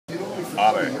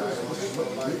Auburn.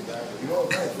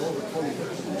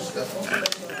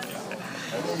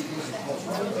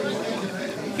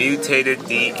 Mutated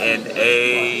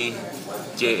DNA,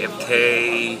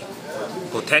 JFK,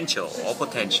 potential, all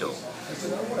potential.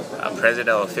 President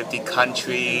of 50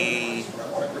 country,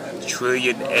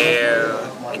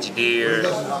 trillionaire, engineer,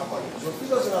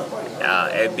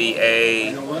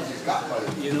 MBA,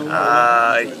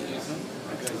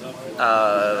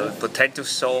 potential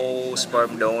soul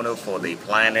sperm donor for the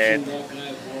planet.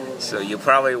 So you're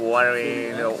probably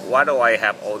wondering, why do I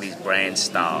have all these brand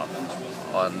stuff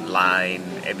online,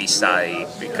 every site?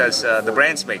 Because the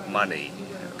brands make money.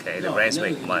 Okay, the brands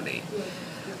make money.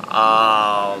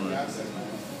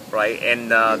 Right,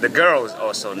 and the girls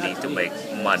also need to make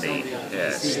money.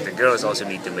 Yes, the girls also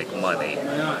need to make money.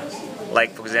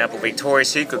 Like, for example, Victoria's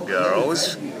Secret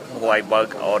girls, who I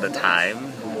bug all the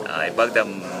time. I bug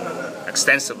them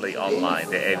extensively online.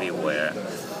 They're everywhere.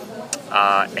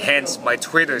 Hence, my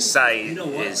Twitter site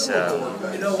is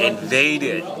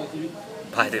invaded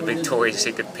by the Victoria's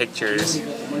Secret pictures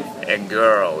and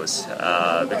girls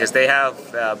because they have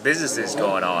businesses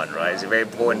going on, right? It's a very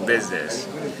important business.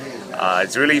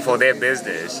 It's really for their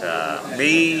business.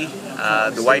 Me,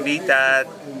 do I need that?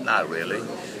 Not really.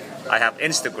 I have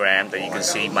Instagram that you can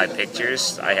see my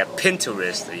pictures. I have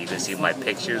Pinterest that you can see my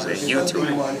pictures, and YouTube.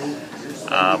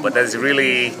 But that's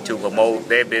really to promote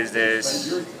their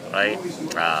business, right?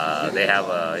 They have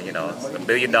a $1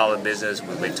 billion business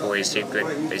with Victoria's Secret.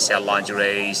 They sell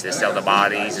lingeries, they sell the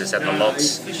bodies, they sell the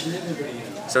looks.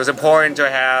 So it's important to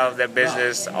have that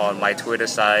business on my Twitter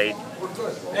site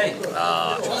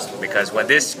because when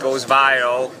this goes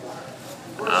viral,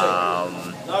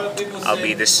 I'll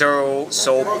be the sole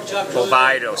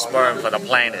provider of sperm for the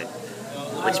planet,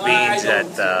 which means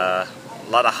that a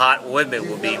lot of hot women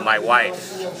will be my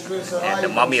wife and the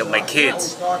mommy of my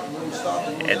kids,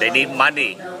 and they need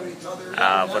money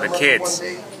for the kids,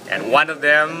 and one of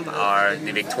them are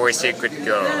the Victoria's Secret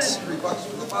girls.